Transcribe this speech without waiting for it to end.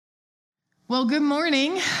Well, good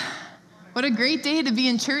morning. What a great day to be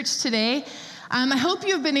in church today. I hope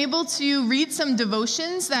you have been able to read some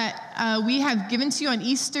devotions that we have given to you on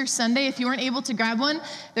Easter Sunday. If you weren't able to grab one,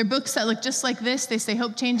 they're books that look just like this. They say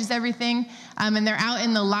Hope Changes Everything, and they're out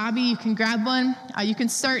in the lobby. You can grab one. You can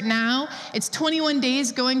start now. It's 21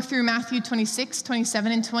 days going through Matthew 26,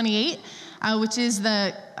 27, and 28, which is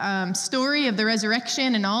the story of the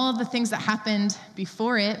resurrection and all of the things that happened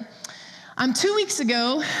before it. 2 weeks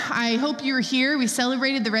ago, I hope you were here. We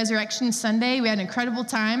celebrated the Resurrection Sunday. We had an incredible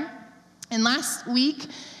time. And last week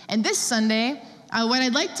and this Sunday, what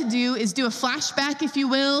I'd like to do is do a flashback, if you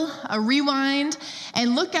will, a rewind,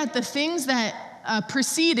 and look at the things that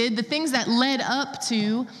preceded, the things that led up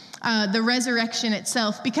to the resurrection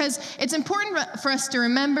itself, because it's important for us to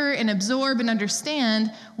remember and absorb and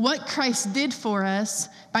understand what Christ did for us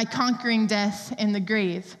by conquering death and the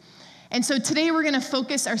grave. And so today we're going to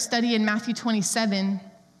focus our study in Matthew 27,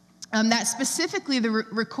 that specifically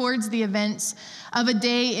records the events of a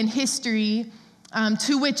day in history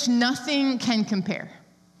to which nothing can compare.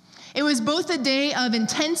 It was both a day of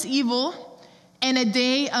intense evil and a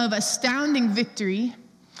day of astounding victory.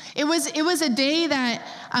 It was a day that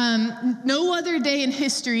no other day in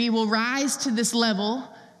history will rise to this level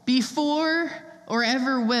before or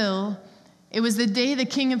ever will. It was the day the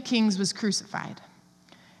King of Kings was crucified.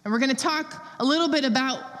 And we're going to talk a little bit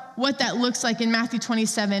about what that looks like in Matthew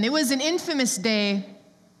 27. It was an infamous day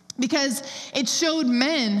because it showed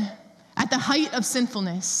men at the height of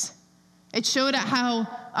sinfulness. It showed how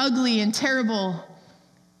ugly and terrible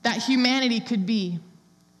that humanity could be.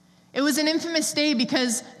 It was an infamous day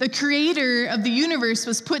because the creator of the universe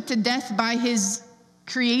was put to death by his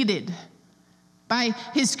created, by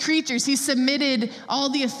his creatures. He submitted all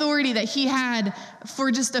the authority that he had for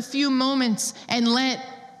just a few moments and let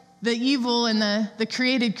the evil and the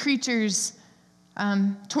created creatures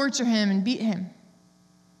torture him and beat him.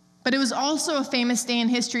 But it was also a famous day in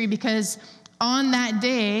history because on that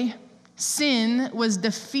day, sin was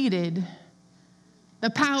defeated.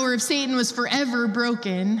 The power of Satan was forever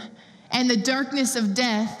broken, and the darkness of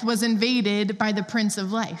death was invaded by the Prince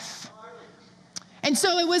of Life. And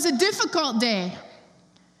so it was a difficult day.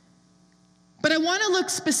 But I want to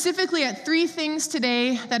look specifically at three things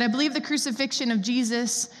today that I believe the crucifixion of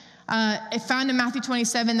Jesus found in Matthew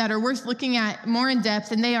 27 that are worth looking at more in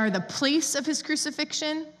depth, and they are the place of his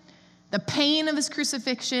crucifixion, the pain of his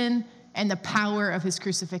crucifixion, and the power of his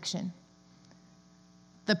crucifixion.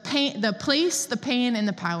 The place, the pain, and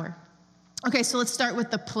the power. Okay, so let's start with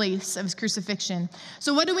the place of his crucifixion.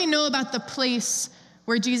 So what do we know about the place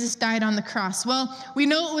where Jesus died on the cross? Well, we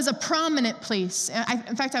know it was a prominent place.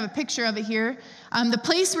 In fact, I have a picture of it here. The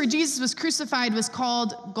place where Jesus was crucified was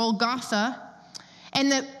called Golgotha,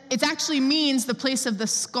 and it actually means the place of the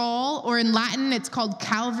skull, or in Latin, it's called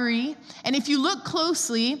Calvary. And if you look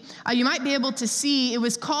closely, you might be able to see it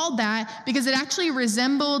was called that because it actually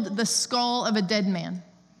resembled the skull of a dead man.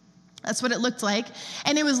 That's what it looked like.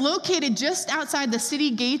 And it was located just outside the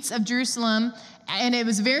city gates of Jerusalem, and it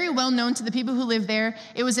was very well known to the people who lived there.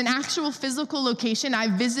 It was an actual physical location. I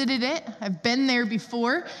visited it. I've been there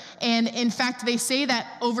before. And in fact, they say that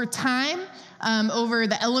over time, over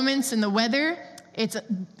the elements and the weather, it's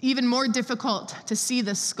even more difficult to see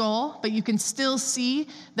the skull, but you can still see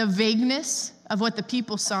the vagueness of what the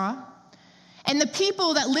people saw. And the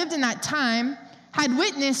people that lived in that time had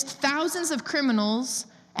witnessed thousands of criminals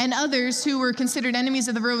and others who were considered enemies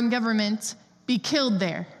of the Roman government be killed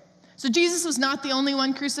there. So Jesus was not the only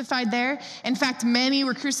one crucified there. In fact, many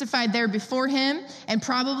were crucified there before him, and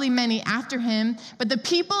probably many after him. But the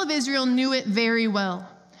people of Israel knew it very well.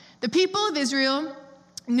 The people of Israel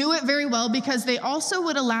knew it very well because they also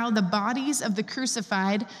would allow the bodies of the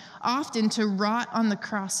crucified often to rot on the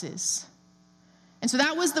crosses. And so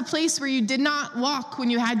that was the place where you did not walk when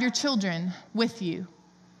you had your children with you.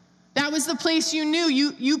 That was the place you knew.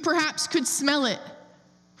 You perhaps could smell it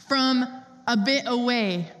from a bit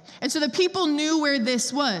away. And so the people knew where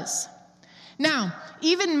this was. Now,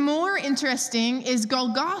 even more interesting is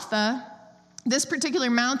Golgotha. This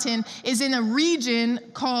particular mountain is in a region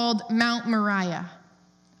called Mount Moriah.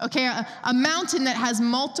 Okay, a mountain that has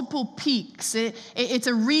multiple peaks. It's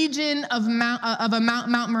a region of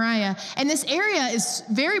Mount Moriah. And this area is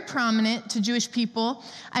very prominent to Jewish people.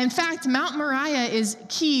 In fact, Mount Moriah is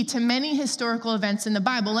key to many historical events in the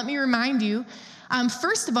Bible. Let me remind you,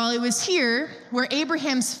 first of all, it was here where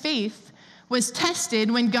Abraham's faith was tested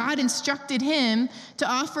when God instructed him to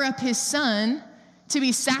offer up his son to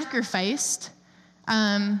be sacrificed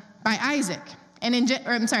by Isaac.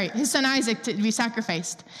 His son Isaac to be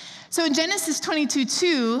sacrificed. So in Genesis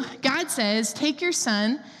 22:2, God says, "Take your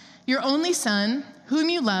son, your only son, whom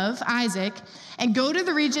you love, Isaac, and go to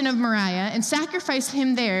the region of Moriah and sacrifice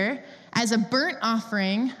him there as a burnt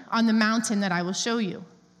offering on the mountain that I will show you."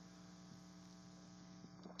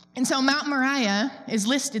 And so Mount Moriah is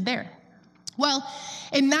listed there. Well,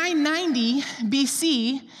 in 990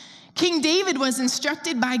 BC, King David was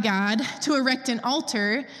instructed by God to erect an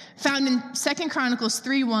altar found in 2 Chronicles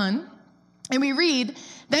 3:1. And we read,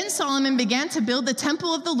 "Then Solomon began to build the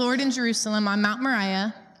temple of the Lord in Jerusalem on Mount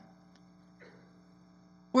Moriah,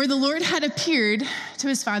 where the Lord had appeared to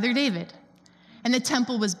his father David. And the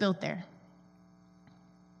temple was built there."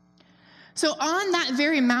 So on that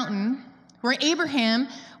very mountain where Abraham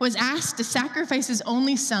was asked to sacrifice his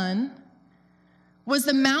only son was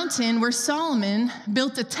the mountain where Solomon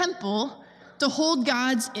built a temple to hold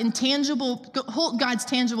God's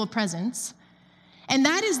tangible presence. And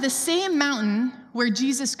that is the same mountain where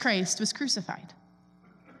Jesus Christ was crucified.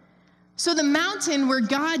 So the mountain where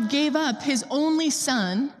God gave up his only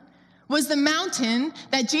son was the mountain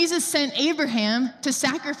that Jesus sent Abraham to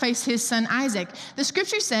sacrifice his son Isaac. The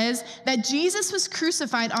scripture says that Jesus was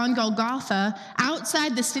crucified on Golgotha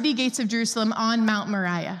outside the city gates of Jerusalem on Mount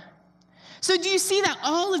Moriah. So do you see that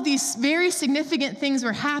all of these very significant things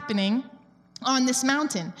were happening on this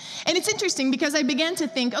mountain? And it's interesting because I began to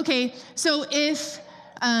think, okay, so if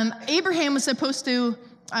Abraham was supposed to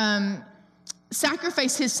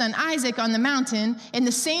sacrifice his son Isaac on the mountain in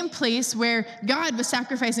the same place where God was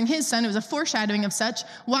sacrificing his son, it was a foreshadowing of such,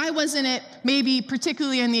 why wasn't it maybe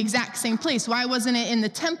particularly in the exact same place? Why wasn't it in the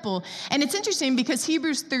temple? And it's interesting because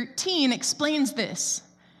Hebrews 13 explains this.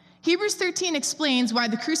 Hebrews 13 explains why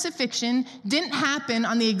the crucifixion didn't happen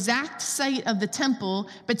on the exact site of the temple,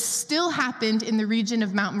 but still happened in the region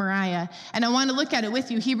of Mount Moriah. And I want to look at it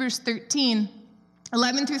with you. Hebrews 13,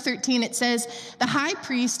 11 through 13, it says, "The high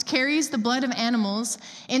priest carries the blood of animals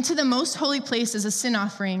into the most holy place as a sin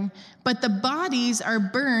offering, but the bodies are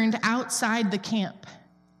burned outside the camp.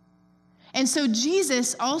 And so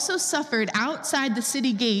Jesus also suffered outside the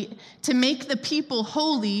city gate to make the people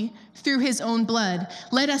holy through his own blood.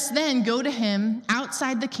 Let us then go to him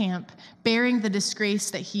outside the camp, bearing the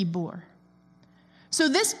disgrace that he bore." So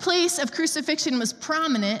this place of crucifixion was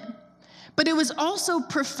prominent, but it was also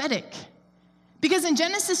prophetic. Because in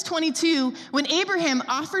Genesis 22, when Abraham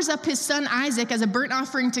offers up his son Isaac as a burnt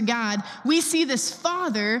offering to God, we see this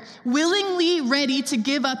father willingly ready to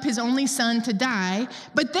give up his only son to die.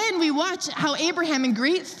 But then we watch how Abraham, in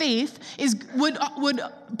great faith, would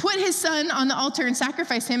put his son on the altar and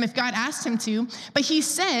sacrifice him if God asked him to. But he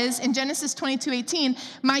says in Genesis 22:18,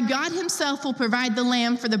 "My God himself will provide the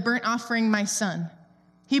lamb for the burnt offering, my son."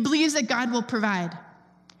 He believes that God will provide.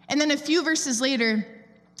 And then a few verses later,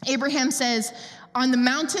 Abraham says, "On the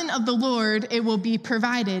mountain of the Lord it will be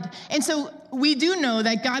provided." And so we do know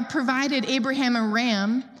that God provided Abraham a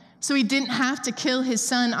ram so he didn't have to kill his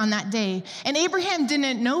son on that day. And Abraham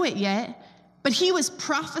didn't know it yet, but he was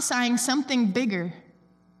prophesying something bigger.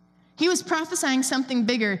 He was prophesying something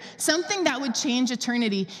bigger, something that would change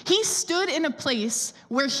eternity. He stood in a place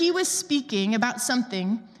where he was speaking about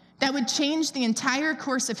something that would change the entire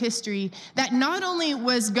course of history, that not only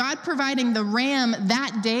was God providing the ram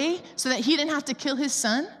that day so that he didn't have to kill his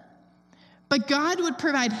son, but God would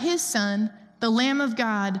provide his son, the Lamb of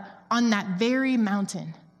God, on that very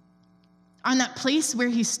mountain, on that place where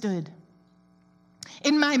he stood.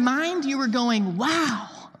 In my mind, you were going, wow.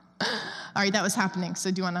 All right, that was happening.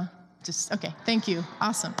 So do you want to okay, thank you.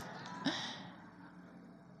 Awesome.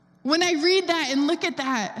 When I read that and look at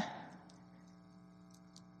that,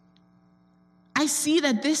 I see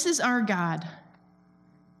that this is our God,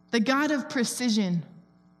 the God of precision,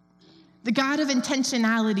 the God of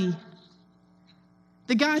intentionality,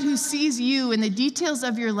 the God who sees you and the details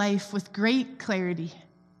of your life with great clarity.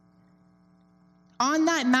 On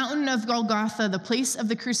that mountain of Golgotha, the place of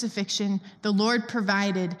the crucifixion, the Lord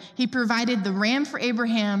provided. He provided the ram for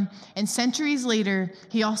Abraham, and centuries later,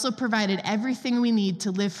 he also provided everything we need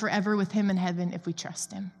to live forever with him in heaven if we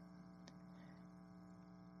trust him.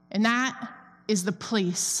 And that is the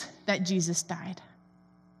place that Jesus died.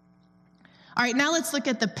 All right, now let's look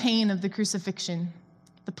at the pain of the crucifixion.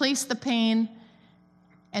 The place, the pain,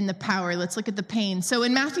 and the power. Let's look at the pain. So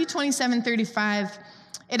in Matthew 27:35,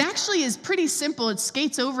 it actually is pretty simple. It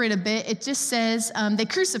skates over it a bit. It just says they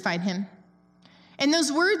crucified him. And those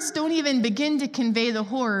words don't even begin to convey the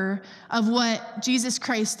horror of what Jesus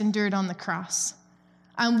Christ endured on the cross.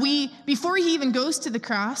 Before he even goes to the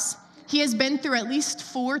cross, he has been through at least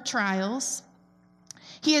 4 trials.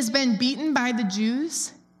 He has been beaten by the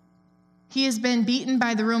Jews. He has been beaten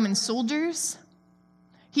by the Roman soldiers.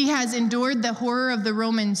 He has endured the horror of the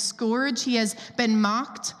Roman scourge. He has been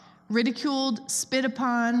mocked, ridiculed, spit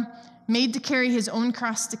upon, made to carry his own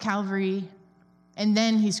cross to Calvary, and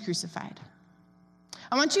then he's crucified.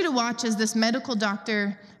 I want you to watch as this medical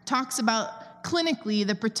doctor talks about clinically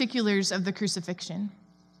the particulars of the crucifixion.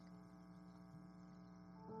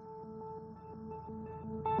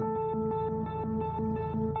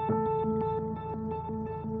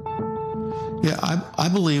 Yeah, I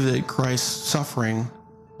believe that Christ's suffering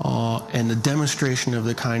and the demonstration of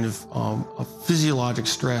the kind of physiologic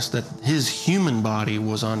stress that his human body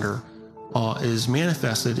was under is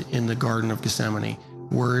manifested in the Garden of Gethsemane,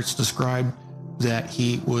 where it's described that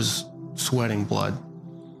he was sweating blood.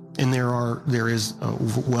 And there is a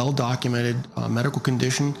well-documented medical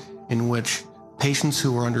condition in which patients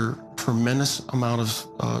who are under tremendous amount of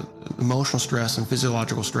emotional stress and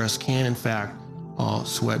physiological stress can, in fact,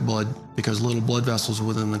 sweat blood, because little blood vessels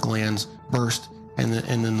within the glands burst and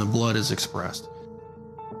then the blood is expressed.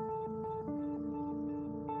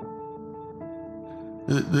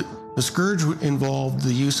 The scourge involved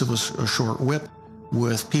the use of a short whip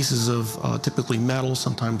with pieces of typically metal,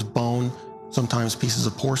 sometimes bone, sometimes pieces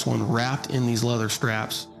of porcelain wrapped in these leather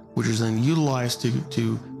straps, which is then utilized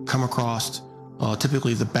to come across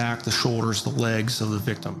typically the back, the shoulders, the legs of the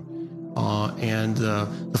victim. And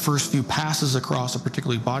the first few passes across a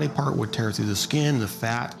particular body part would tear through the skin, the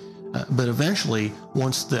fat, but eventually,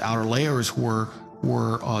 once the outer layers were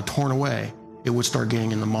torn away, it would start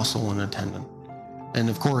getting in the muscle and the tendon. And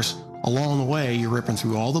of course, along the way, you're ripping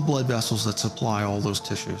through all the blood vessels that supply all those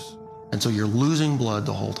tissues. And so you're losing blood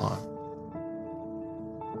the whole time.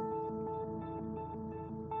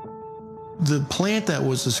 The plant that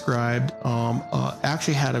was described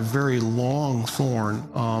actually had a very long thorn,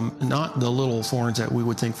 not the little thorns that we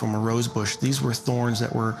would think from a rose bush. These were thorns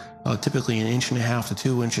that were typically 1.5 inches to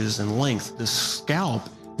 2 inches in length. The scalp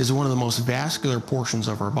is one of the most vascular portions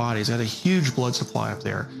of our bodies. It had a huge blood supply up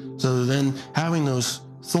there. So then having those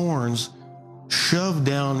thorns shoved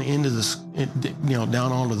down into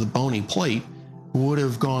down onto the bony plate would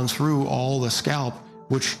have gone through all the scalp,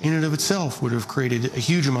 which in and of itself would have created a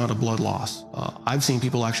huge amount of blood loss. I've seen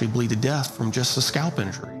people actually bleed to death from just a scalp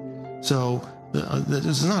injury. So this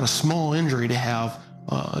is not a small injury to have,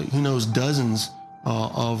 who knows, dozens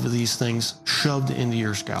of these things shoved into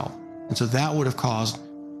your scalp. And so that would have caused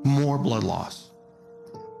more blood loss.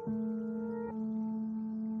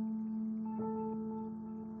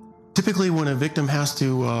 Typically, when a victim has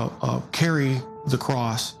to carry the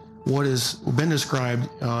cross, what has been described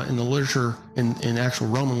in the literature, in actual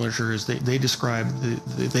Roman literature, is they describe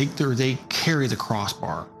they carry the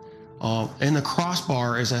crossbar, and the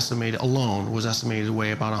crossbar is estimated was estimated to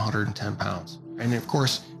weigh about 110 pounds. And of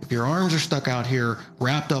course, if your arms are stuck out here,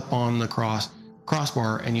 wrapped up on the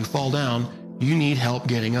crossbar, and you fall down, you need help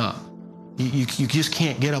getting up. You just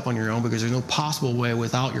can't get up on your own because there's no possible way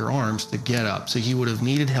without your arms to get up. So he would have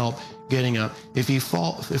needed help getting up. If he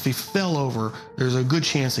fell over, there's a good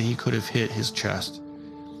chance that he could have hit his chest,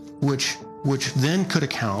 which then could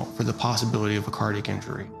account for the possibility of a cardiac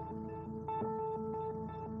injury.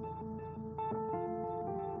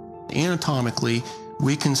 Anatomically,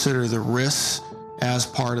 we consider the wrists as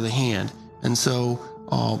part of the hand, and so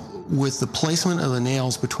with the placement of the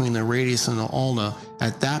nails between the radius and the ulna,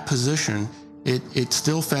 at that position, it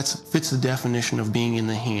still fits the definition of being in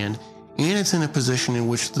the hand, and it's in a position in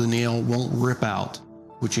which the nail won't rip out,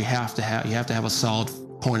 which you have to have a solid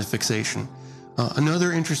point of fixation.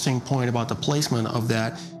 Another interesting point about the placement of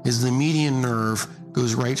that is the median nerve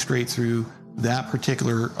goes right straight through that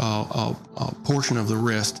particular portion of the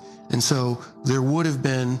wrist, and so there would have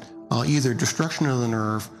been either destruction of the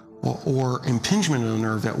nerve or impingement of the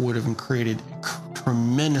nerve that would have created a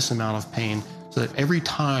tremendous amount of pain, so that every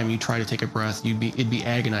time you try to take a breath, it'd be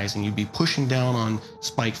agonizing. You'd be pushing down on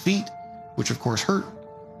spiked feet, which of course hurt,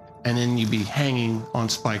 and then you'd be hanging on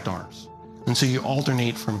spiked arms. And so you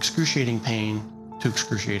alternate from excruciating pain to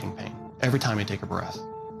excruciating pain every time you take a breath.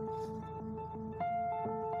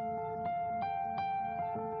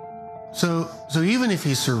 So even if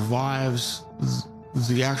he survives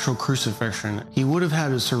the actual crucifixion, he would have had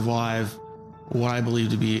to survive what I believe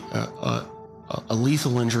to be a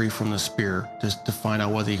lethal injury from the spear to find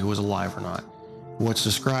out whether he was alive or not. What's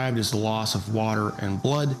described is the loss of water and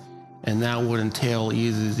blood, and that would entail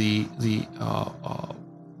either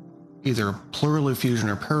either pleural effusion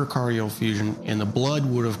or pericardial effusion, and the blood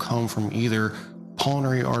would have come from either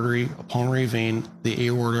pulmonary artery, a pulmonary vein, the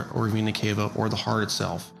aorta or vena cava, or the heart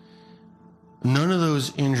itself. None of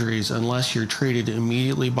those injuries, unless you're treated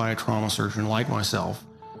immediately by a trauma surgeon like myself,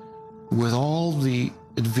 with all the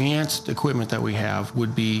advanced equipment that we have,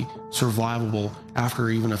 would be survivable after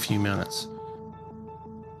even a few minutes.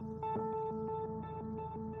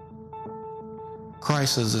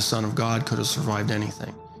 Christ, as the Son of God, could have survived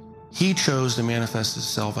anything. He chose to manifest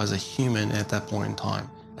himself as a human at that point in time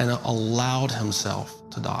and allowed himself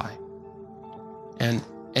to die.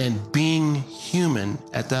 And being human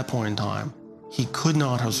at that point in time, he could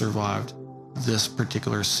not have survived this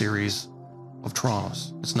particular series of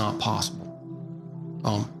traumas. It's not possible.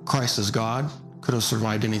 Christ as God could have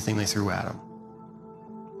survived anything they threw at him.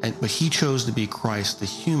 But he chose to be Christ, the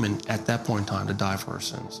human, at that point in time to die for our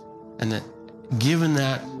sins. And that given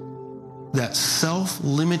that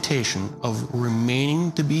self-limitation of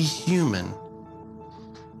remaining to be human,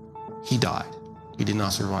 he died. He did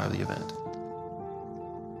not survive the event.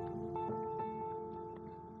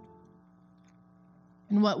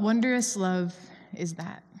 And what wondrous love is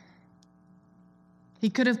that? He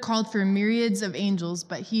could have called for myriads of angels,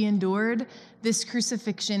 but he endured this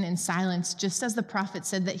crucifixion in silence, just as the prophet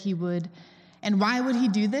said that he would. And why would he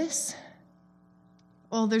do this?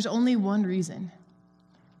 Well, there's only one reason.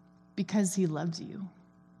 Because he loves you.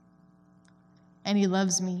 And he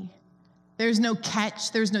loves me. There's no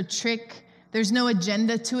catch, there's no trick, there's no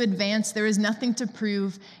agenda to advance, there is nothing to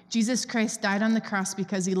prove. Jesus Christ died on the cross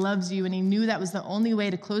because he loves you, and he knew that was the only way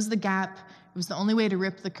to close the gap. It was the only way to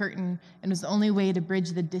rip the curtain, and it was the only way to bridge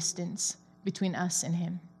the distance between us and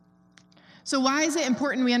him. So why is it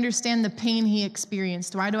important we understand the pain he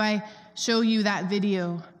experienced? Why do I show you that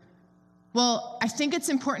video? Well, I think it's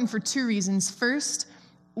important for two reasons. First,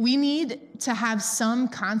 we need to have some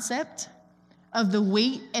concept of the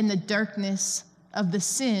weight and the darkness of the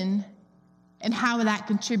sin and how that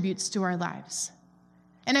contributes to our lives.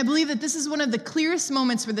 And I believe that this is one of the clearest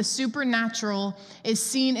moments where the supernatural is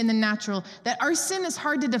seen in the natural, that our sin is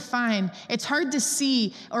hard to define. It's hard to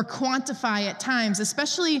see or quantify at times,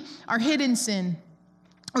 especially our hidden sin,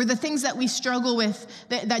 or the things that we struggle with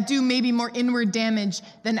that do maybe more inward damage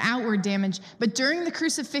than outward damage. But during the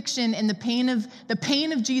crucifixion and the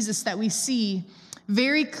pain of Jesus that we see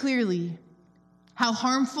very clearly how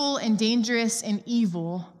harmful and dangerous and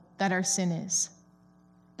evil that our sin is.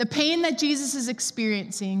 The pain that Jesus is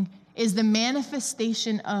experiencing is the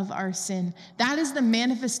manifestation of our sin. That is the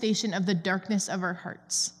manifestation of the darkness of our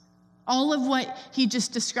hearts. All of what he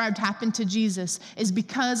just described happened to Jesus is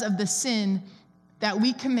because of the sin that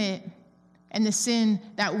we commit and the sin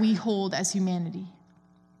that we hold as humanity.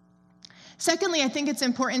 Secondly, I think it's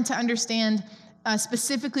important to understand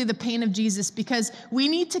specifically the pain of Jesus, because we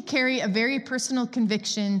need to carry a very personal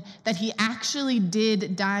conviction that he actually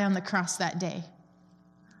did die on the cross that day.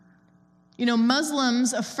 You know,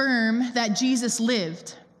 Muslims affirm that Jesus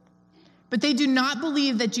lived, but they do not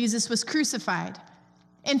believe that Jesus was crucified.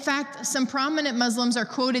 In fact, some prominent Muslims are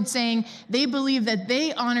quoted saying they believe that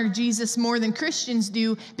they honor Jesus more than Christians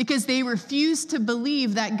do because they refuse to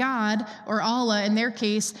believe that God, or Allah in their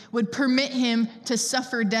case, would permit him to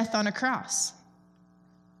suffer death on a cross.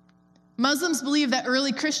 Muslims believe that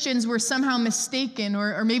early Christians were somehow mistaken,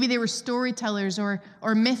 or maybe they were storytellers or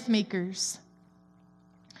myth makers.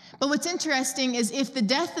 But what's interesting is if the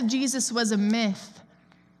death of Jesus was a myth,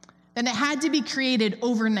 then it had to be created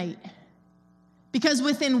overnight. Because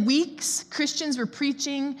within weeks, Christians were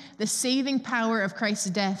preaching the saving power of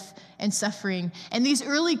Christ's death and suffering. And these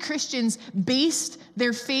early Christians based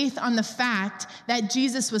their faith on the fact that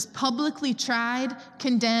Jesus was publicly tried,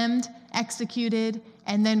 condemned, executed,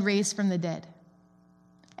 and then raised from the dead.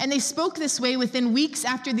 And they spoke this way within weeks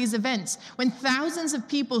after these events, when thousands of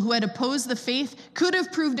people who had opposed the faith could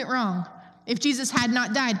have proved it wrong if Jesus had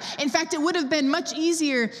not died. In fact, it would have been much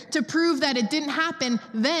easier to prove that it didn't happen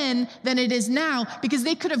then than it is now, because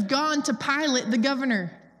they could have gone to Pilate, the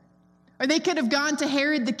governor, or they could have gone to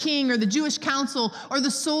Herod the king, or the Jewish council, or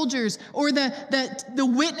the soldiers, or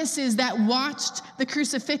the witnesses that watched the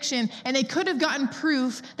crucifixion, and they could have gotten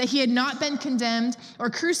proof that he had not been condemned or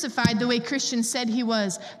crucified the way Christians said he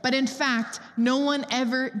was. But in fact, no one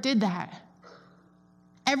ever did that.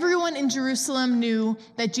 Everyone in Jerusalem knew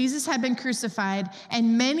that Jesus had been crucified,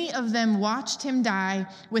 and many of them watched him die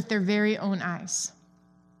with their very own eyes.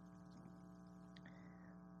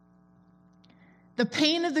 The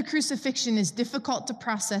pain of the crucifixion is difficult to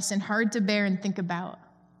process and hard to bear and think about.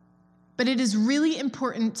 But it is really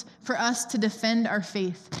important for us to defend our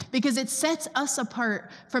faith, because it sets us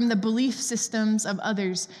apart from the belief systems of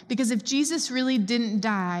others. Because if Jesus really didn't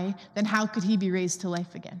die, then how could he be raised to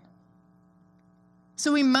life again?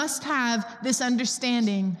 So we must have this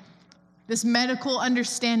understanding, this medical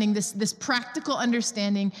understanding, this practical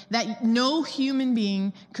understanding that no human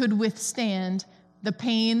being could withstand the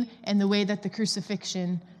pain and the way that the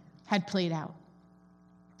crucifixion had played out.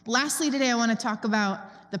 Lastly, today I want to talk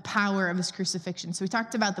about the power of his crucifixion. So we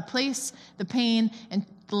talked about the place, the pain, and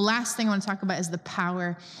the last thing I want to talk about is the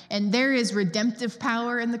power. And there is redemptive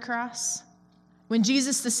power in the cross. When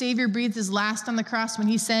Jesus, the Savior, breathed his last on the cross, when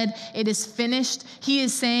he said, "It is finished," he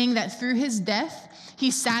is saying that through his death,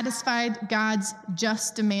 he satisfied God's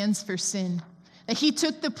just demands for sin. That he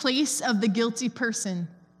took the place of the guilty person.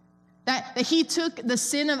 That he took the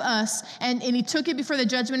sin of us and he took it before the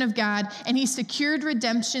judgment of God, and he secured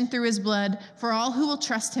redemption through his blood for all who will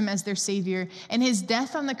trust him as their Savior. And his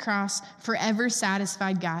death on the cross forever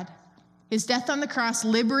satisfied God. His death on the cross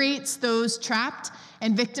liberates those trapped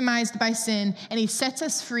and victimized by sin, and he sets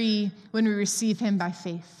us free when we receive him by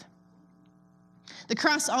faith. The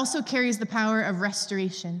cross also carries the power of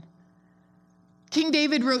restoration. King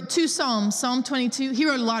David wrote 2 Psalms, Psalm 22. He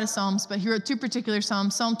wrote a lot of Psalms, but he wrote 2 particular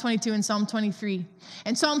Psalms, Psalm 22 and Psalm 23.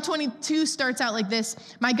 And Psalm 22 starts out like this: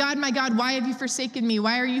 my God, why have you forsaken me?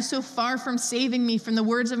 Why are you so far from saving me from the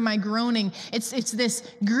words of my groaning? It's this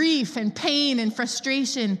grief and pain and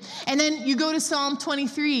frustration. And then you go to Psalm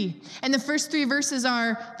 23, and the first 3 verses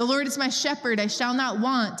are, the Lord is my shepherd, I shall not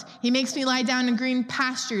want. He makes me lie down in green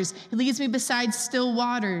pastures. He leads me beside still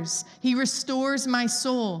waters. He restores my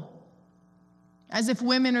soul. As if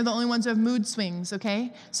women are the only ones who have mood swings,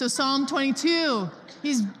 okay? So Psalm 22,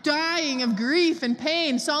 he's dying of grief and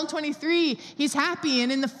pain. Psalm 23, he's happy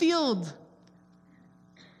and in the field.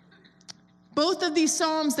 Both of these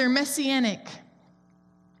Psalms, they're messianic.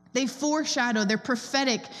 They foreshadow, they're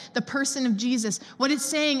prophetic, the person of Jesus. What it's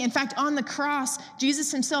saying, in fact, on the cross,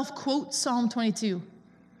 Jesus himself quotes Psalm 22.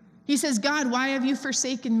 He says, God, why have you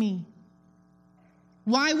forsaken me?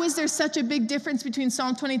 Why was there such a big difference between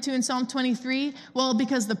Psalm 22 and Psalm 23? Well,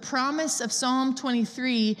 because the promise of Psalm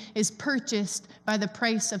 23 is purchased by the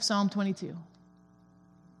price of Psalm 22.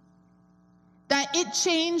 That it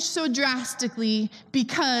changed so drastically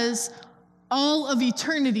because all of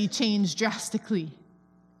eternity changed drastically.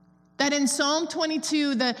 That in Psalm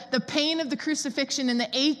 22, the pain of the crucifixion and the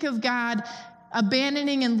ache of God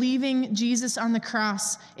abandoning and leaving Jesus on the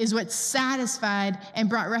cross is what satisfied and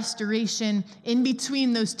brought restoration in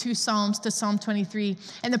between those 2 Psalms to Psalm 23.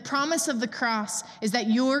 And the promise of the cross is that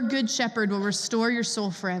your good shepherd will restore your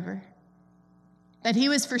soul forever. That he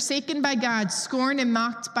was forsaken by God, scorned and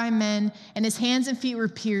mocked by men, and his hands and feet were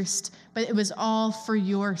pierced, but it was all for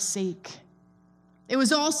your sake. It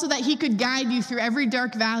was also that he could guide you through every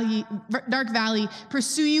dark valley,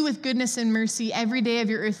 pursue you with goodness and mercy every day of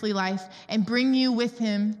your earthly life, and bring you with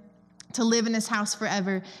him to live in his house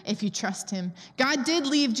forever if you trust him. God did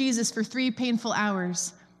leave Jesus for 3 painful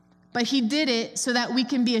hours, but he did it so that we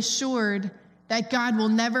can be assured that God will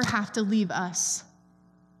never have to leave us.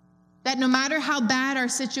 That no matter how bad our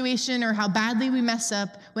situation or how badly we mess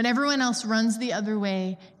up, when everyone else runs the other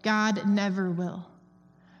way, God never will.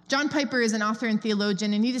 John Piper is an author and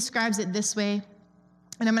theologian, and he describes it this way,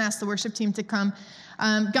 and I'm going to ask the worship team to come.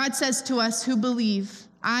 God says to us who believe,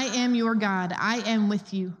 I am your God. I am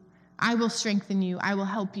with you. I will strengthen you. I will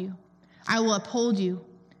help you. I will uphold you.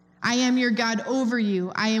 I am your God over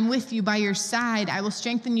you. I am with you by your side. I will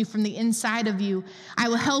strengthen you from the inside of you. I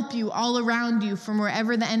will help you all around you from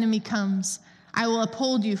wherever the enemy comes. I will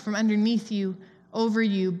uphold you from underneath you, over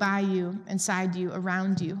you, by you, inside you,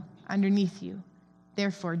 around you, underneath you.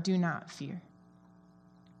 Therefore, do not fear.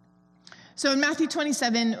 So in Matthew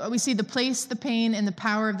 27, we see the place, the pain, and the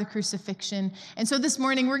power of the crucifixion. And so this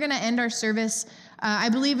morning, we're going to end our service, I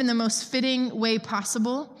believe, in the most fitting way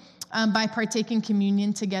possible by partaking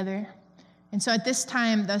communion together. And so at this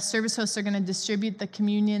time, the service hosts are going to distribute the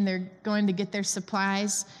communion. They're going to get their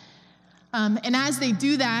supplies. And as they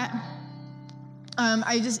do that,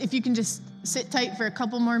 if you can just sit tight for a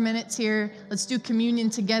couple more minutes here, let's do communion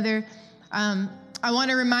together. I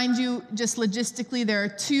want to remind you, just logistically, there are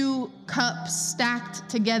 2 cups stacked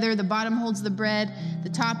together. The bottom holds the bread, the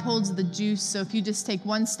top holds the juice. So if you just take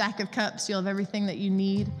 1 stack of cups, you'll have everything that you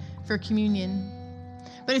need for communion.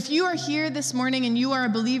 But if you are here this morning and you are a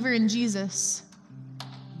believer in Jesus,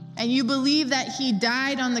 and you believe that he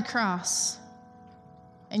died on the cross,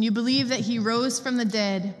 and you believe that he rose from the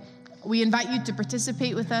dead, we invite you to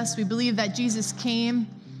participate with us. We believe that Jesus came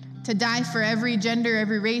to die for every gender,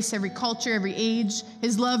 every race, every culture, every age.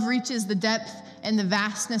 His love reaches the depth and the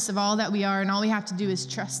vastness of all that we are, and all we have to do is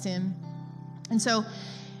trust him. And so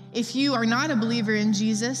if you are not a believer in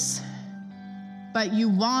Jesus, but you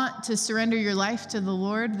want to surrender your life to the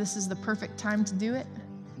Lord, this is the perfect time to do it.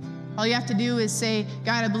 All you have to do is say,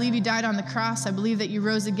 God, I believe you died on the cross. I believe that you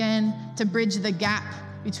rose again to bridge the gap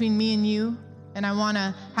between me and you, and I want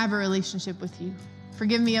to have a relationship with you.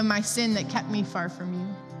 Forgive me of my sin that kept me far from you.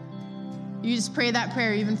 You just pray that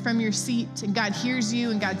prayer even from your seat, and God hears you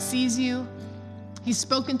and God sees you. He's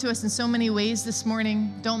spoken to us in so many ways this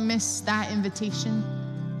morning. Don't miss that invitation.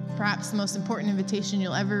 perhaps the most important invitation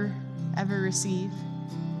you'll ever receive.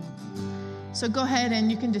 So go ahead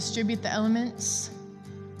and you can distribute the elements.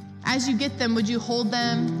 As you get them, would you hold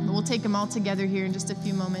them? We'll take them all together here in just a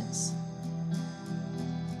few moments.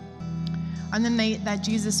 On the night that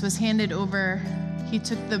Jesus was handed over, he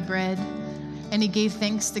took the bread and he gave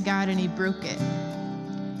thanks to God and he broke it.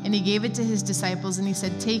 And he gave it to his disciples and he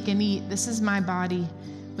said, "Take and eat. This is my body,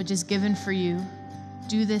 which is given for you.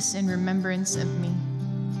 Do this in remembrance of me."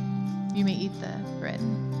 You may eat the bread.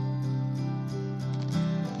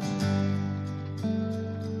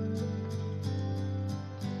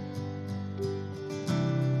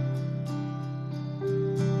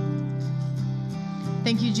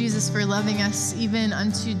 Thank you, Jesus, for loving us even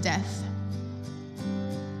unto death.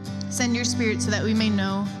 Send your Spirit so that we may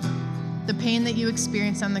know the pain that you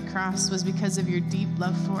experienced on the cross was because of your deep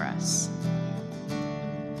love for us.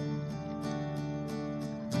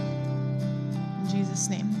 In Jesus'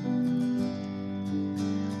 name.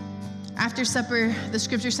 After supper, the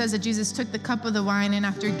scripture says that Jesus took the cup of the wine, and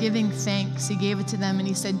after giving thanks, he gave it to them, and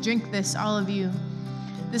he said, "Drink this, all of you.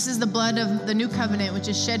 This is the blood of the new covenant, which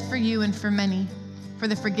is shed for you and for many, for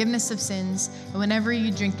the forgiveness of sins. And whenever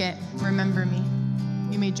you drink it, remember me."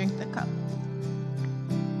 You may drink the cup.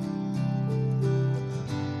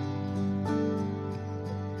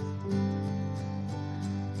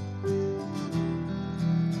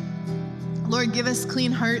 Lord, give us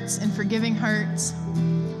clean hearts and forgiving hearts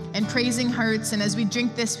and praising hearts. And as we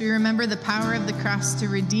drink this, we remember the power of the cross to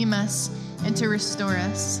redeem us and to restore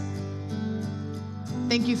us.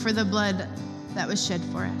 Thank you for the blood that was shed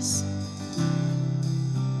for us.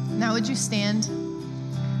 Now would you stand?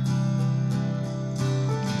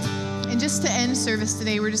 And just to end service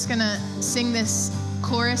today, we're just gonna sing this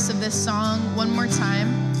chorus of this song one more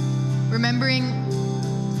time, remembering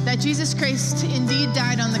that Jesus Christ indeed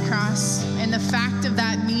died on the cross, and the fact of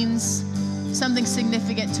that means something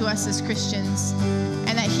significant to us as Christians,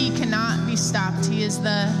 and that he cannot be stopped. He is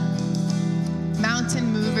the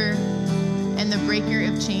mountain mover and the breaker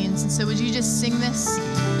of chains. And so would you just sing this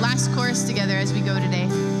last chorus together as we go today?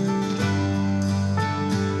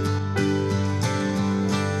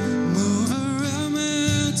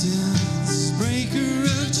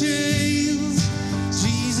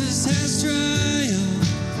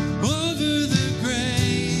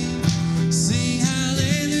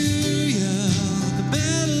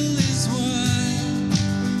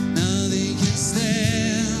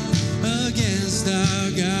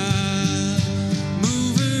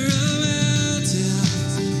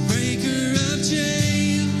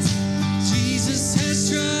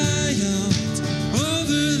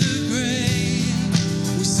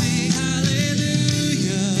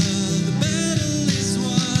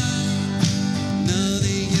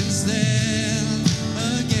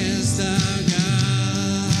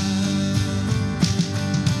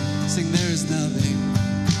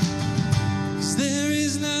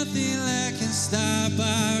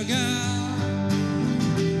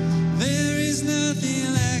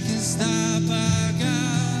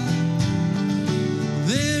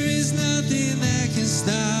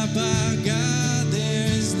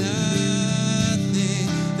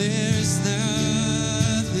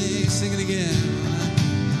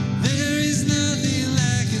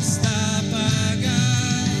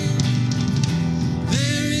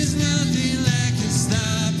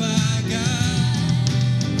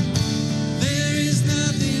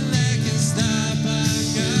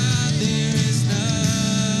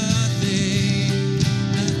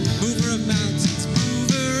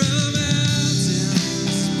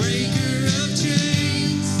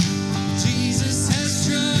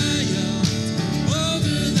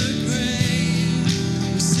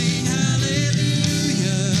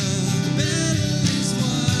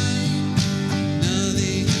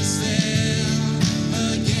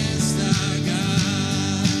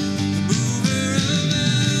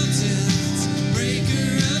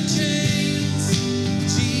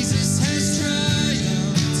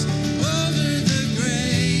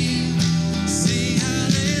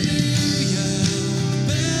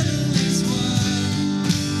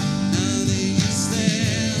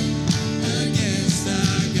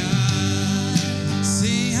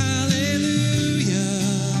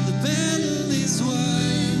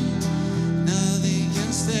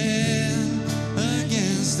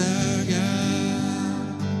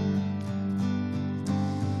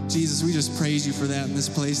 Jesus, we just praise you for that in this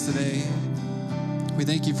place today. We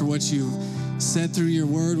thank you for what you've said through your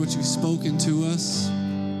word, what you've spoken to us.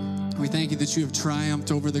 We thank you that you have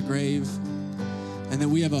triumphed over the grave and that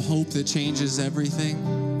we have a hope that changes everything.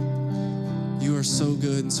 You are so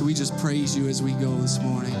good, and so we just praise you as we go this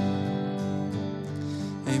morning.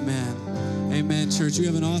 Amen. Amen, church. You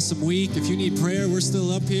have an awesome week. If you need prayer, we're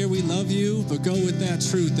still up here. We love you, but go with that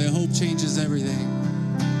truth that hope changes everything.